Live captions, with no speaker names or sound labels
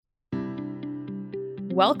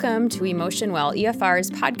Welcome to Emotion Well,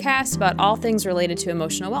 EFR's podcast about all things related to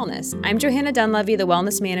emotional wellness. I'm Johanna Dunlevy, the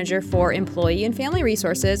Wellness Manager for Employee and Family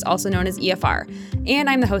Resources, also known as EFR, and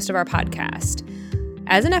I'm the host of our podcast.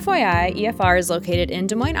 As an FYI, EFR is located in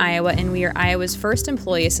Des Moines, Iowa, and we are Iowa's first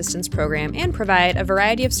employee assistance program and provide a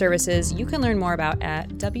variety of services you can learn more about at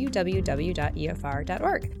www.efr.org.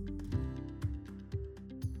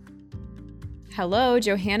 Hello,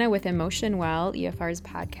 Johanna with Emotion Well, EFR's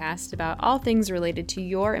podcast about all things related to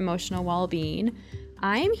your emotional well-being.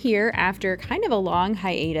 I'm here after kind of a long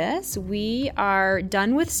hiatus. We are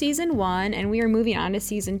done with season 1 and we are moving on to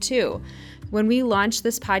season 2. When we launched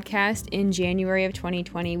this podcast in January of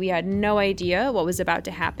 2020, we had no idea what was about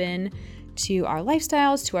to happen to our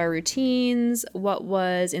lifestyles, to our routines, what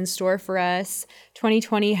was in store for us.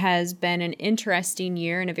 2020 has been an interesting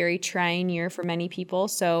year and a very trying year for many people.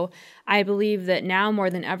 So I believe that now more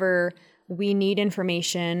than ever, we need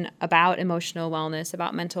information about emotional wellness,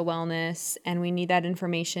 about mental wellness, and we need that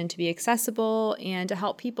information to be accessible and to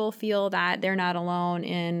help people feel that they're not alone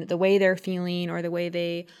in the way they're feeling or the way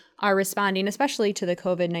they are responding, especially to the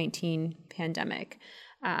COVID-19 pandemic.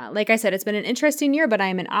 Like I said, it's been an interesting year, but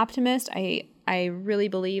I'm an optimist. I really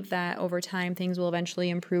believe that over time things will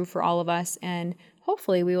eventually improve for all of us, and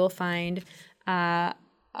hopefully we will find a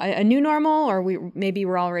new normal, or maybe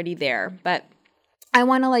we're already there. But I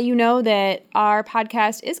want to let you know that our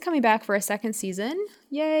podcast is coming back for a second season.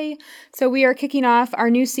 Yay! So we are kicking off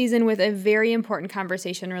our new season with a very important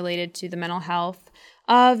conversation related to the mental health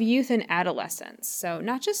of youth and adolescents. So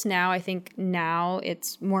not just now, I think now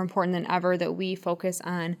it's more important than ever that we focus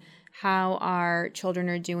on how our children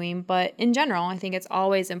are doing, but in general, I think it's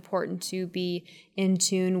always important to be in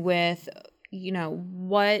tune with,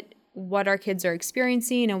 what our kids are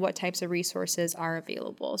experiencing and what types of resources are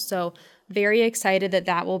available. So very excited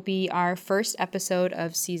that will be our first episode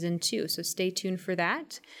of season 2. So stay tuned for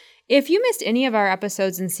that. If you missed any of our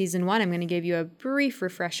episodes in season 1, I'm going to give you a brief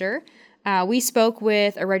refresher. We spoke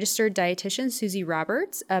with a registered dietitian, Susie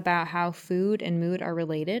Roberts, about how food and mood are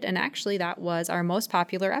related. And actually, that was our most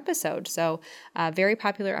popular episode. So a very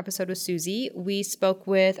popular episode with Susie. We spoke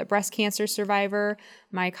with a breast cancer survivor,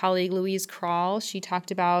 my colleague Louise Kroll. She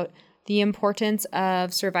talked about the importance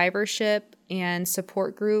of survivorship and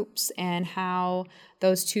support groups and how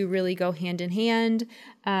those two really go hand in hand.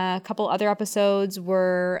 A couple other episodes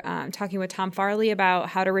were talking with Tom Farley about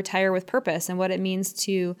how to retire with purpose and what it means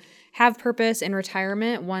to have purpose in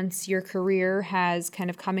retirement once your career has kind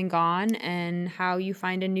of come and gone, and how you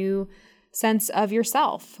find a new sense of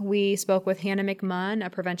yourself. We spoke with Hannah McMunn, a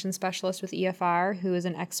prevention specialist with EFR, who is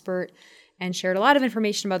an expert and shared a lot of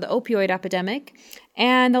information about the opioid epidemic.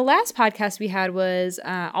 And the last podcast we had was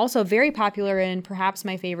also very popular and perhaps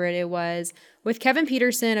my favorite. It was with Kevin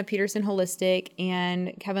Peterson of Peterson Holistic,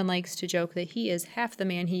 and Kevin likes to joke that he is half the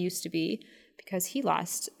man he used to be because he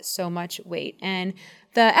lost so much weight. And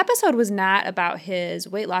the episode was not about his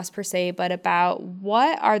weight loss per se, but about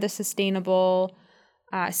what are the sustainable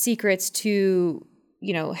secrets to,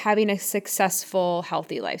 having a successful,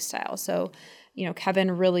 healthy lifestyle. So,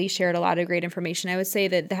 Kevin really shared a lot of great information. I would say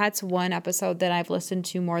that that's one episode that I've listened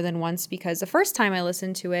to more than once, because the first time I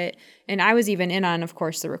listened to it, and I was even in on, of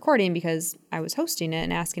course, the recording because I was hosting it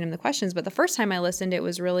and asking him the questions, but the first time I listened, it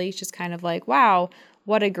was really just kind of like, wow,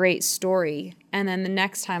 what a great story. And then the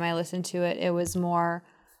next time I listened to it, it was more,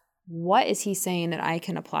 what is he saying that I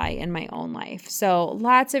can apply in my own life? So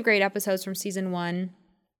lots of great episodes from season 1.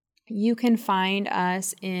 You can find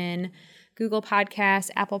us in Google Podcasts,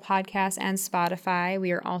 Apple Podcasts, and Spotify.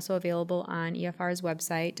 We are also available on EFR's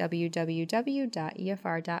website,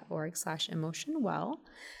 www.efr.org/emotionwell.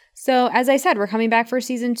 So as I said, we're coming back for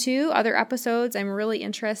season 2. Other episodes, I'm really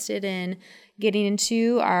interested in getting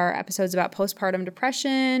into our episodes about postpartum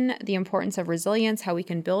depression, the importance of resilience, how we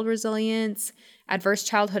can build resilience, adverse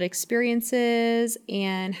childhood experiences,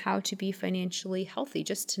 and how to be financially healthy,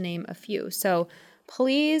 just to name a few. So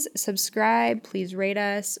please subscribe, please rate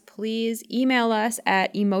us, please email us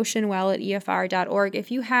at emotionwell@efr.org if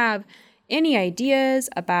you have any ideas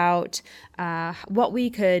about what we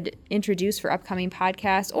could introduce for upcoming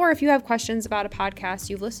podcasts, or if you have questions about a podcast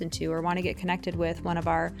you've listened to or want to get connected with one of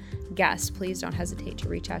our guests, please don't hesitate to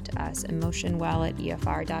reach out to us,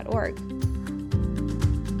 emotionwell@efr.org.